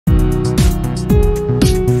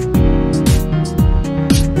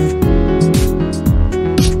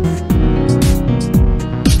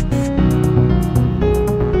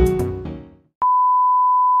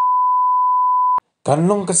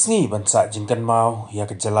Panlong kasngi bansa jingkan mau ya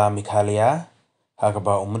kejala Mikhalia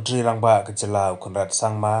hagaba Menteri Rangba kejala Conrad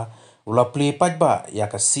sangma ula pli pajba ya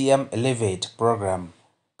ke CM Elevate program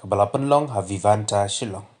kebala penlong ha vivanta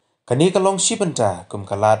Shillong. Kani kalong shibenta kum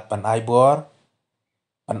kalat pan ai bor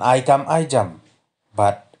pan ai kam ai jam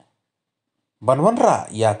bat banwanra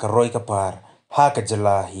ya ke roy kapar ha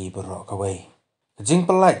kejala hi bero kawai. Jing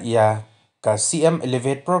pelat ya ke CM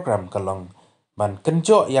Elevate program kalong ban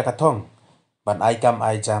kenjo ya katong ban ai kam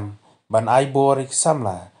ai jam ban ai borik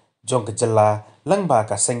samla jong kejela langba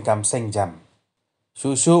ka sengkam sengjam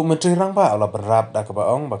susu menteri rangba ola berap da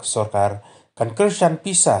kebaong bak sorkar kan kersan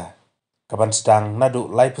pisa kaban sedang nadu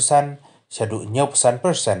lai pesan syadu nyau pesan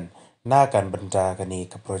persen na kan benda kani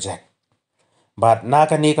ke projek bat na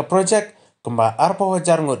kani ke projek kemba arpa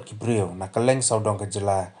hajar ngut kibriu na keleng saudong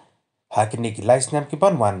kejela hakini ki lai snem ki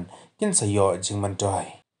banwan kin sayo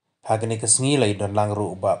jingmyntoi hakini kesengi lai don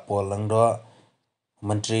langru ba pol langdo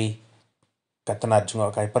Menteri katanat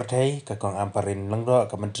jungok kai pertai kakong amparin langdo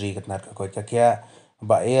ke menteri katanat kakoi kakia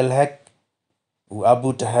ba elhek u abu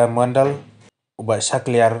taha mandal ba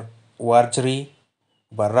syakliar warjri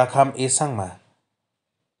ba rakham esangma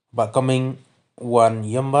ba coming one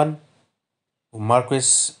yamban u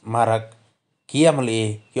marquis marak kia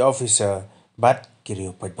mali ki officer bat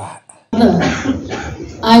kiriu pajba.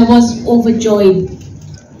 I was overjoyed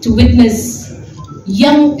to witness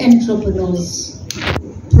young entrepreneurs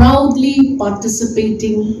proudly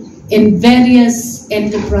participating in various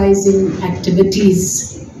enterprising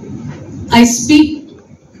activities. I speak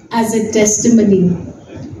as a testimony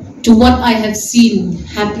to what I have seen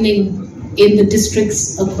happening in the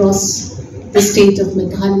districts across the state of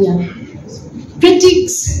Meghalaya.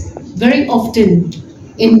 Critics very often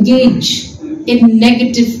engage in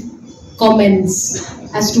negative comments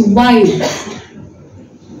as to why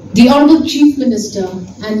the Honorable Chief Minister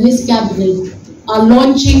and his cabinet are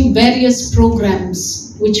launching various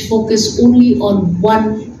programs which focus only on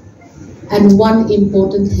one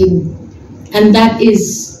important thing, and that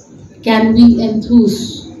is, can we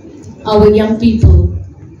enthuse our young people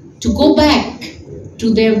to go back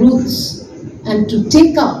to their roots and to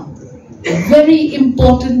take up very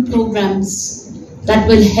important programs that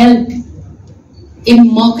will help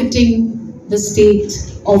in marketing the state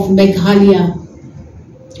of Meghalaya.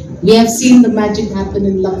 We have seen the magic happen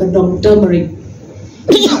in Lakadong turmeric.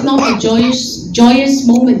 It is now a joyous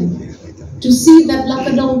moment to see that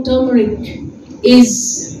Lakadong turmeric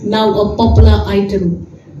is now a popular item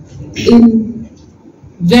in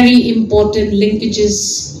very important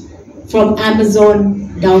linkages from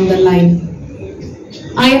Amazon down the line.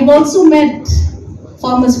 I have also met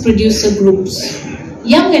farmers producer groups,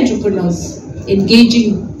 young entrepreneurs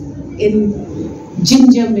engaging in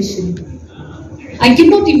ginger mission. I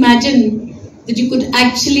cannot imagine that you could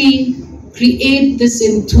actually create this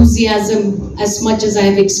enthusiasm as much as I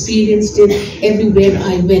have experienced it everywhere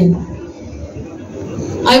I went.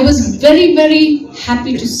 I was very, very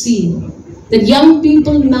happy to see that young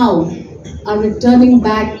people now are returning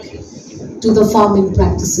back to the farming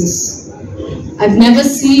practices. I've never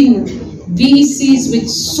seen VECs with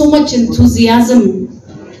so much enthusiasm,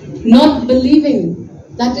 not believing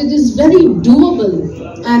that it is very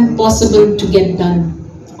doable and possible to get done.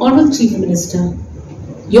 Honorable Chief Minister,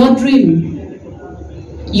 your dream,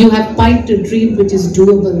 you have piped a dream which is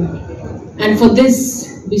doable, and for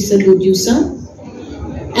this we salute you, sir,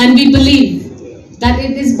 and we believe that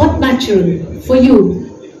it is but natural for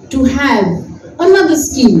you to have another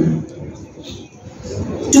scheme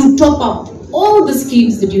to top up all the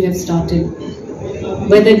schemes that you have started,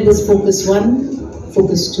 whether it was Focus 1,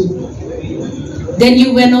 Focus 2. Then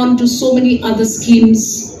you went on to so many other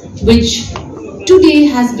schemes which today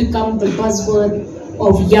has become the buzzword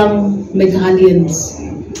of young Meghalayans.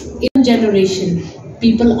 In generation,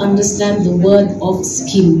 people understand the word of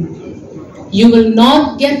scheme. You will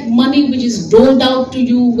not get money which is doled out to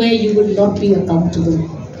you where you will not be accountable.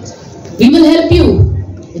 We will help you,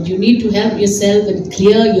 but you need to help yourself and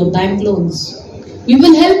clear your bank loans. We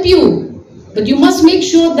will help you, but you must make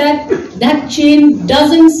sure that that chain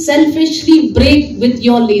doesn't selfishly break with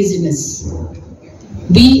your laziness.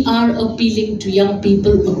 We are appealing to young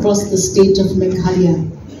people across the state of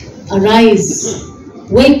Meghalaya. Arise,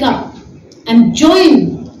 wake up, and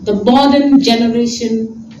join the modern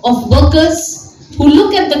generation of workers who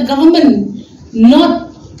look at the government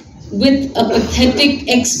not with a pathetic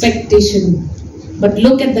expectation, but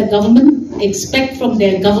look at the government, expect from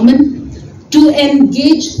their government to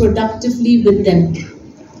engage productively with them.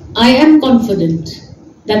 I am confident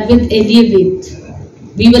that with Elevate,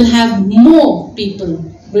 we will have more people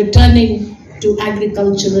returning to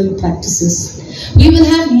agricultural practices. We will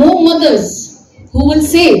have more mothers who will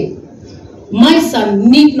say, my son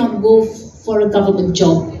need not go for a government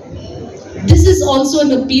job. This is also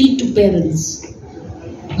an appeal to parents.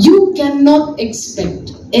 You cannot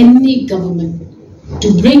expect any government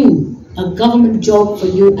to bring a government job for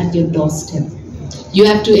you at your doorstep. You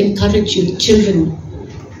have to encourage your children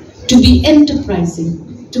to be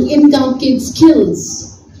enterprising, to inculcate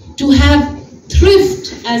skills, to have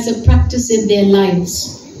thrift as a practice in their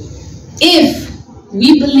lives. If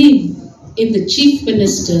we believe in the Chief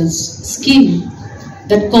Minister's scheme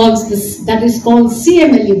that is called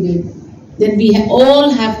CM Elevate, then we all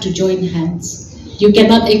have to join hands. You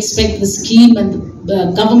cannot expect the scheme and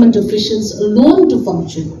the government officials alone to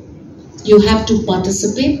function. You have to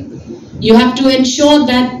participate. You have to ensure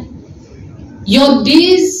that your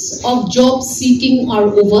days of job seeking are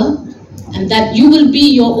over and that you will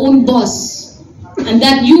be your own boss and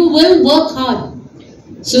that you will work hard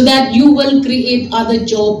so that you will create other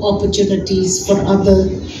job opportunities for other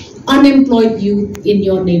unemployed youth in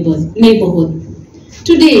your neighborhood.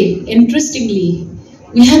 Today, interestingly,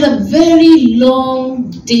 we had a very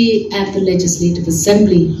long day at the Legislative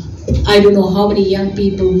Assembly. I don't know how many young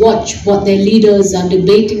people watch what their leaders are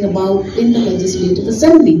debating about in the Legislative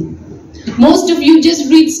Assembly. Most of you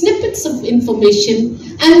just read snippets of information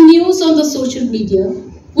and news on the social media,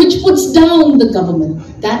 which puts down the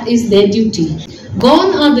government. That is their duty.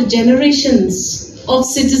 Gone are the generations of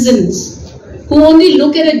citizens who only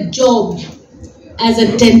look at a job as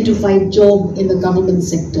a 10 to 5 job in the government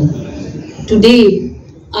sector. Today,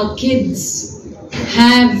 our kids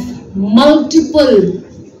have multiple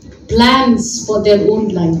plans for their own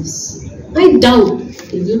lives. I doubt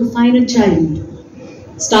if you'll find a child,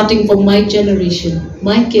 starting from my generation,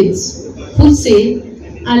 my kids, who say,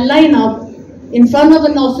 I'll line up in front of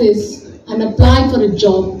an office and apply for a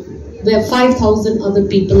job where 5,000 other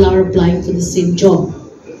people are applying for the same job.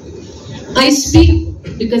 I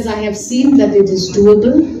speak because I have seen that it is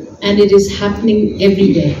doable and it is happening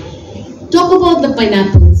everywhere. Talk about the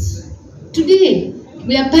pineapples. Today,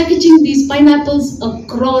 we are packaging these pineapples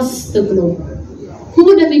across the globe. Who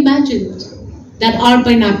would have imagined that our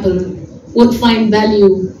pineapple would find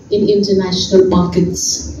value in international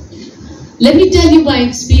markets? Let me tell you by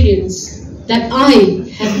experience that I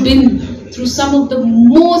have been through some of the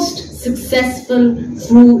most successful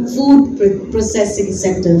food processing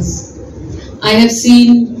sectors. I have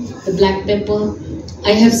seen the black pepper,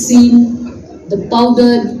 I have seen the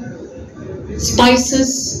powdered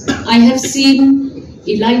spices, I have seen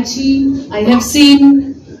elaichi, I have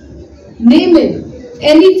seen, name it,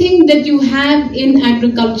 anything that you have in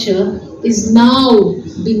agriculture is now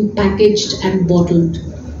being packaged and bottled.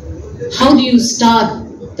 How do you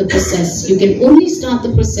start the process? You can only start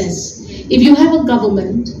the process if you have a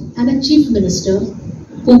government and a chief minister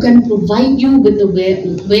who can provide you with the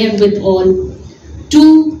wherewithal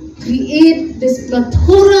to create this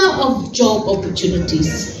plethora of job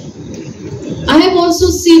opportunities. I have also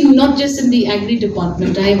seen, not just in the agri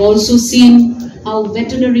department, I have also seen how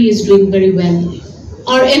veterinary is doing very well.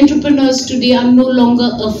 Our entrepreneurs today are no longer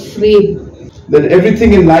afraid. That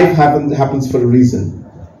everything in life happens for a reason.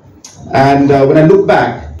 And when I look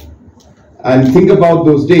back and think about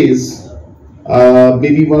those days,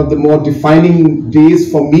 maybe one of the more defining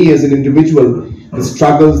days for me as an individual, the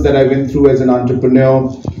struggles that I went through as an entrepreneur,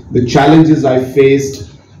 the challenges I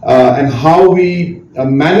faced, and how we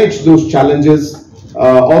managed those challenges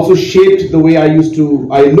also shaped the way I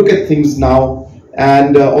look at things now,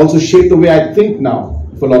 and also shaped the way I think now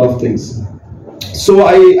for a lot of things. So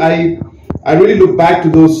I really look back to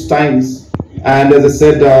those times, and as I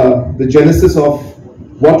said, the genesis of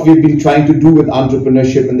what we've been trying to do with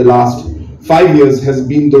entrepreneurship in the last 5 years has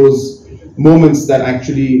been those moments that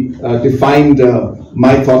actually defined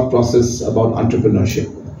my thought process about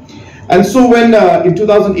entrepreneurship. And so when in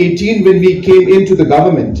 2018, when we came into the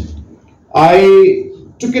government, I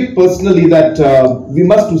took it personally that we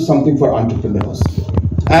must do something for entrepreneurs.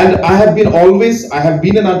 And I have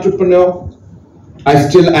been an entrepreneur, I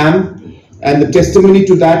still am, and the testimony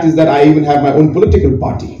to that is that I even have my own political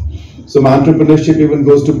party. So my entrepreneurship even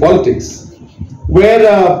goes to politics,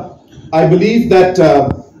 where I believe that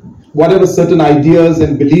whatever certain ideas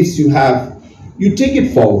and beliefs you have, you take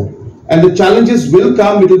it forward. And the challenges will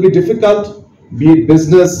come, it will be difficult, be it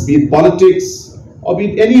business, be it politics, or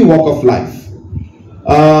be it any walk of life.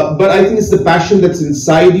 But I think it's the passion that's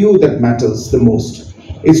inside you that matters the most.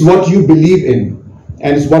 It's what you believe in,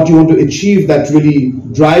 and it's what you want to achieve that really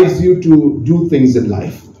drives you to do things in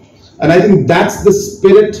life. And I think that's the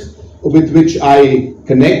spirit with which I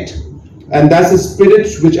connect, and that's the spirit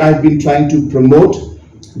which I've been trying to promote.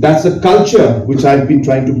 That's a culture which I've been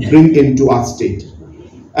trying to bring into our state.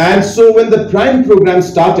 And so when the Prime program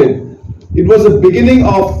started, it was the beginning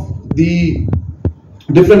of the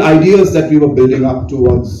different ideas that we were building up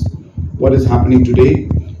towards what is happening today.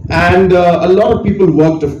 And a lot of people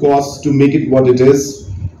worked, of course, to make it what it is.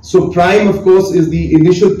 So Prime, of course, is the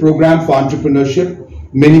initial program for entrepreneurship.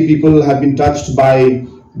 Many people have been touched by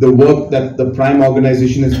the work that the Prime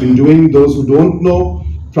organization has been doing. Those who don't know,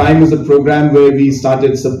 Prime is a program where we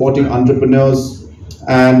started supporting entrepreneurs,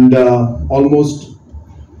 and almost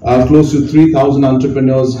close to 3,000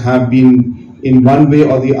 entrepreneurs have been in one way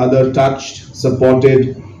or the other touched,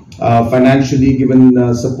 supported, financially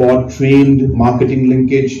given support, trained, marketing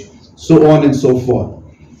linkage, so on and so forth.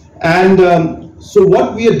 And so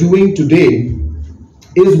what we are doing today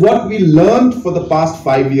is what we learned for the past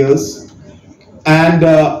 5 years, and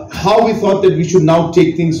how we thought that we should now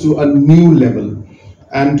take things to a new level.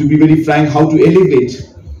 And to be very frank, how to elevate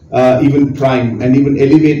even Prime and even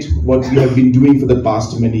elevate what we have been doing for the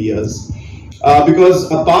past many years.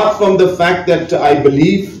 Because apart from the fact that I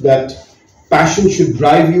believe that passion should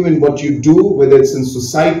drive you in what you do, whether it's in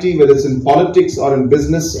society, whether it's in politics or in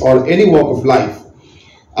business or any walk of life,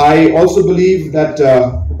 I also believe that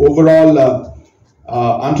overall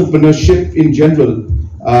entrepreneurship in general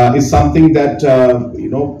is something that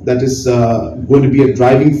that is going to be a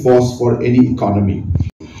driving force for any economy.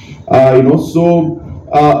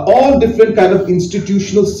 All different kind of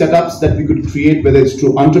institutional setups that we could create, whether it's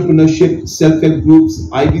through entrepreneurship, self-help groups,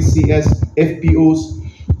 IBCS, FPOs,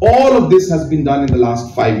 all of this has been done in the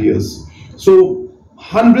last 5 years. So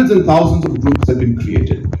hundreds and thousands of groups have been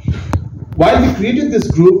created. While we created this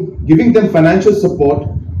group, giving them financial support,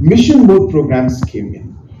 mission mode programs came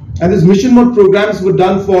in. And these mission mode programs were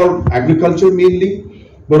done for agriculture mainly,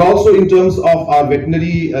 but also in terms of our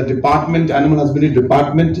veterinary department, animal husbandry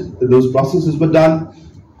department, those processes were done.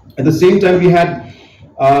 At the same time, we had,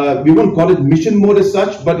 we won't call it mission mode as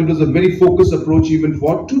such, but it was a very focused approach even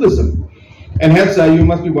for tourism. And hence, you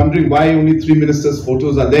must be wondering why only 3 ministers'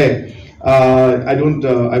 photos are there. I hope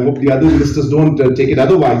the other ministers don't take it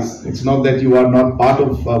otherwise. It's not that you are not part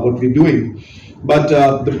of what we're doing. But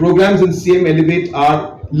the programs in CM Elevate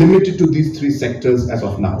are limited to these 3 sectors as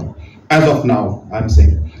of now. As of now, I'm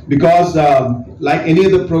saying. Because like any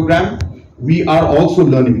other program, we are also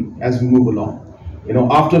learning as we move along.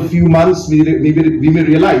 After a few months, we may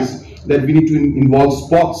realize that we need to involve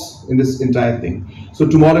sports in this entire thing. So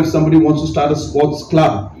tomorrow, if somebody wants to start a sports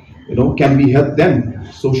club, can we help them?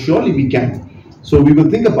 So surely we can. So we will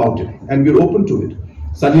think about it and we're open to it.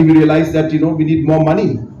 Suddenly we realize that, we need more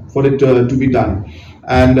money for it to be done.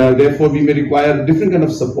 And therefore we may require different kind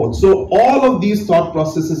of support. So all of these thought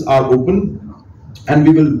processes are open and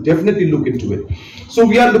we will definitely look into it. So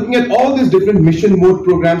we are looking at all these different mission mode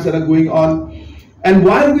programs that are going on. And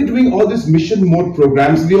while we're doing all these mission mode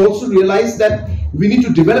programs, we also realize that we need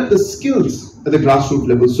to develop the skills at the grassroots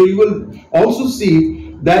level. So you will also see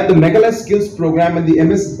that the Meghalaya Skills Program and the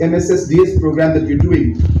MSSDS program that we're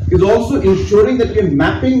doing is also ensuring that we're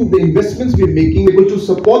mapping the investments we're making, able to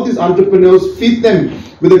support these entrepreneurs, feed them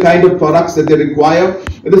with the kind of products that they require.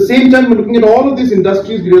 At the same time, we're looking at all of these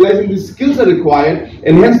industries, realizing these skills are required,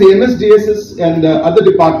 and hence the MSDSs and other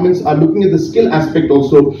departments are looking at the skill aspect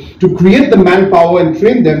also to create the manpower and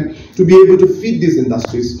train them to be able to feed these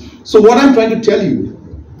industries. So what I'm trying to tell you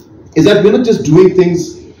is that we're not just doing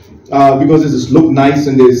things because they just look nice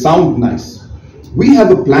and they sound nice. We have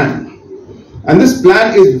a plan, and this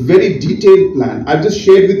plan is very detailed plan. I've just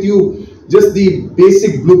shared with you just the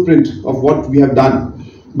basic blueprint of what we have done.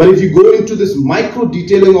 But if you go into this micro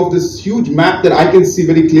detailing of this huge map that I can see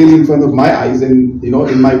very clearly in front of my eyes and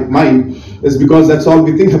in my mind, is because that's all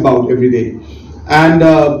we think about every day,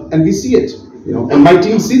 and we see it, and my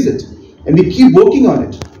team sees it, and we keep working on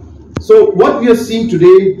it. So what we are seeing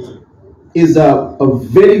today is a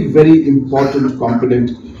very, very important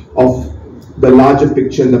component of the larger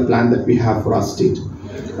picture and the plan that we have for our state.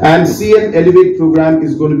 And CM Elevate program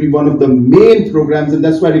is going to be one of the main programs, and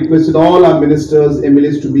that's why I requested all our ministers,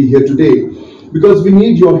 MLAs to be here today, because we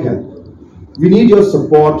need your help. We need your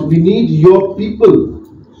support. We need your people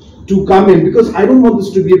to come in, because I don't want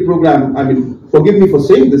this to be a program, forgive me for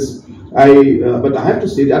saying this, but I have to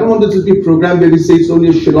say it, I don't want this to be a program where we say it's only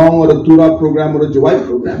a Shillong or a Tura program or a Jawai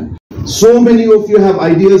program. So many of you have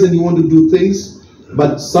ideas and you want to do things,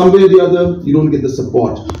 but some way or the other, you don't get the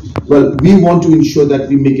support. Well, we want to ensure that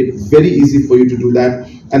we make it very easy for you to do that.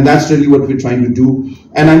 And that's really what we're trying to do.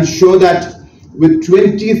 And I'm sure that with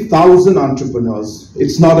 20,000 entrepreneurs,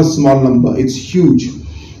 it's not a small number, it's huge.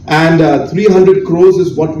 And 300 crores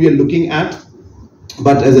is what we are looking at.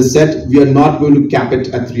 But as I said, we are not going to cap it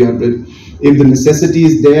at 300. If the necessity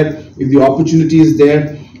is there, if the opportunity is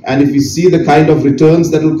there, and if we see the kind of returns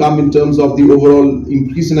that will come in terms of the overall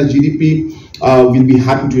increase in our GDP, we'll be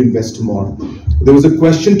happy to invest more. There was a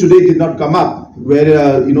question today, did not come up,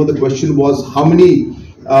 where the question was how many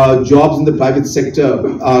jobs in the private sector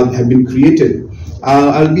have been created.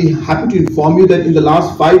 I'll be happy to inform you that in the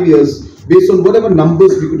last 5 years, based on whatever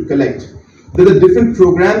numbers we could collect, there are different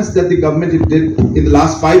programs that the government did in the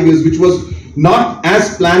last 5 years, which was not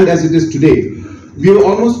as planned as it is today. We were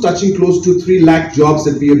almost touching close to 3 lakh jobs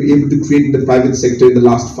that we have been able to create in the private sector in the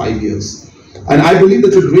last 5 years. And I believe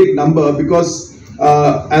that's a great number because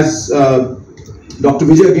as Dr.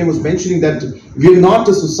 Vijay again was mentioning, that we are not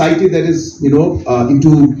a society that is,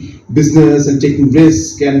 into business and taking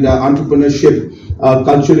risk, and entrepreneurship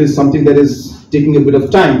culture is something that is taking a bit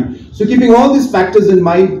of time. So keeping all these factors in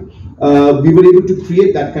mind, we were able to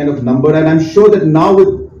create that kind of number, and I'm sure that now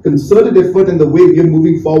with concerted effort and the way we are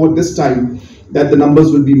moving forward this time, that the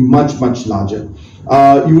numbers will be much, much larger.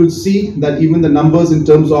 You will see that even the numbers in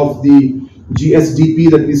terms of the GSDP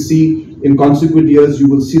that we see in consequent years, you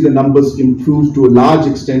will see the numbers improve to a large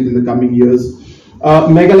extent in the coming years.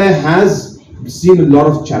 Meghalaya has seen a lot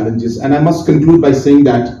of challenges, and I must conclude by saying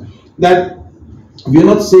that we are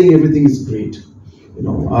not saying everything is great.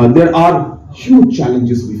 There are huge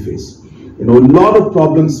challenges we face. A lot of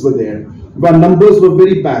problems were there. Our numbers were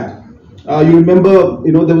very bad. You remember,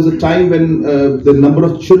 there was a time when the number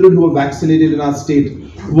of children who were vaccinated in our state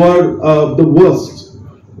were the worst.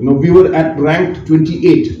 We were at rank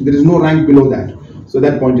 28. There is no rank below that. So at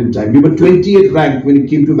that point in time, we were 28 ranked when it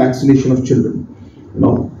came to vaccination of children.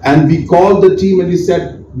 And we called the team and we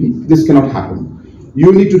said, this cannot happen.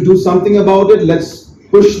 You need to do something about it. Let's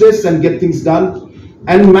push this and get things done.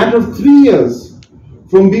 And in a matter of 3 years,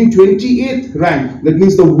 from being 28th ranked, that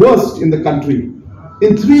means the worst in the country,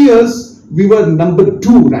 in 3 years, we were number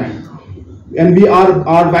 2 ranked. And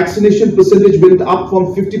our vaccination percentage went up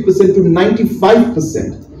from 50% to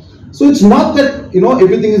 95%. So it's not that,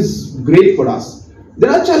 everything is great for us. There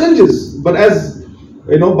are challenges, but as,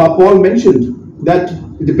 Paul mentioned, that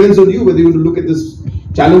it depends on you whether you want to look at these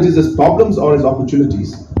challenges as problems or as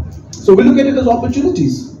opportunities. So we look at it as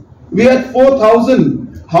opportunities. We had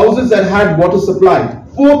 4,000 houses that had water supply.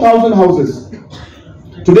 4,000 houses.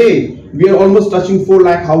 Today, we are almost touching 4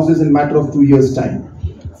 lakh houses in a matter of 2 years' time.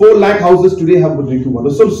 4 lakh houses today have good drinking water.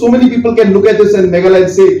 So many people can look at this and Meghalaya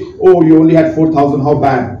and say, oh, you only had 4,000, how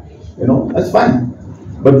bad? That's fine.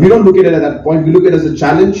 But we don't look at it at that point. We look at it as a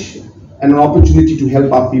challenge and an opportunity to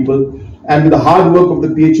help our people. And with the hard work of the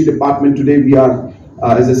PHE department today, we are,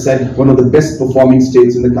 as I said, one of the best performing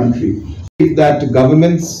states in the country. That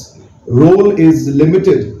government's role is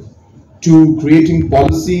limited to creating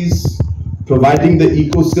policies, providing the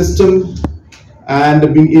ecosystem,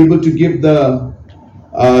 and being able to give the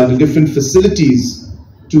different facilities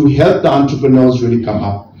to help the entrepreneurs really come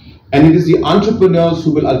up. And it is the entrepreneurs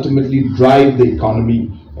who will ultimately drive the economy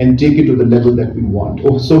and take it to the level that we want.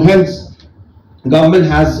 So hence, government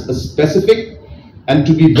has a specific and,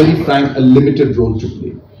 to be very frank, a limited role to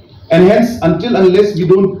play. And hence, unless we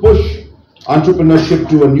don't push entrepreneurship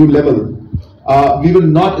to a new level, we will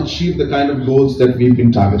not achieve the kind of goals that we've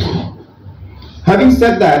been targeting. Having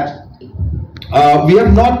said that, we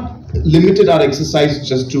have not limited our exercise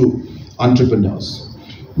just to entrepreneurs.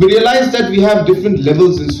 We realize that we have different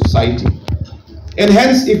levels in society. And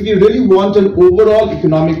hence, if we really want an overall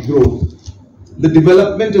economic growth, the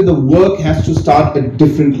development and the work has to start at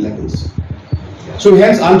different levels. So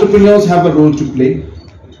hence, entrepreneurs have a role to play.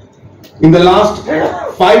 In the last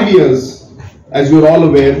 5 years, as you're all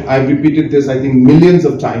aware, I've repeated this, I think, millions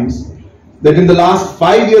of times, that in the last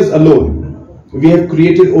 5 years alone, we have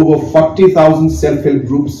created over 40,000 self-help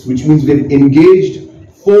groups, which means we've engaged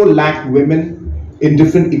 4 lakh women in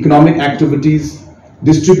different economic activities,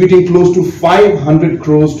 distributing close to 500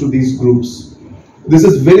 crores to these groups. This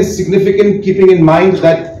is very significant, keeping in mind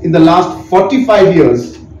that in the last 45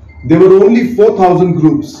 years, there were only 4,000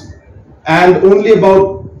 groups and only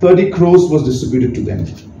about 30 crores was distributed to them.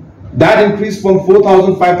 That increased from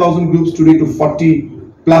 4,000, 5,000 groups today to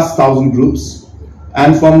 40+ thousand groups.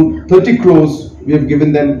 And from 30 crores, we have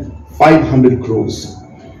given them 500 crores.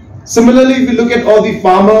 Similarly, if we look at all the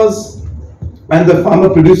farmers and the farmer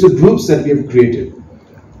producer groups that we have created,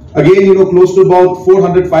 again, close to about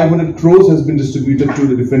 400, 500 crores has been distributed to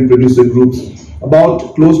the different producer groups.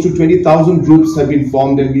 About close to 20,000 groups have been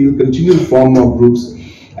formed, and we will continue to form more groups.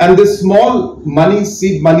 And this small money,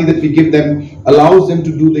 seed money that we give them, allows them to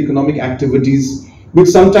do the economic activities, which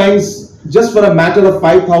sometimes just for a matter of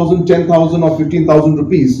 5,000, 10,000 or 15,000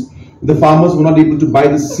 rupees, the farmers were not able to buy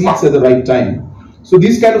the seeds at the right time. So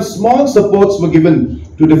these kind of small supports were given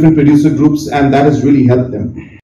to different producer groups, and that has really helped them.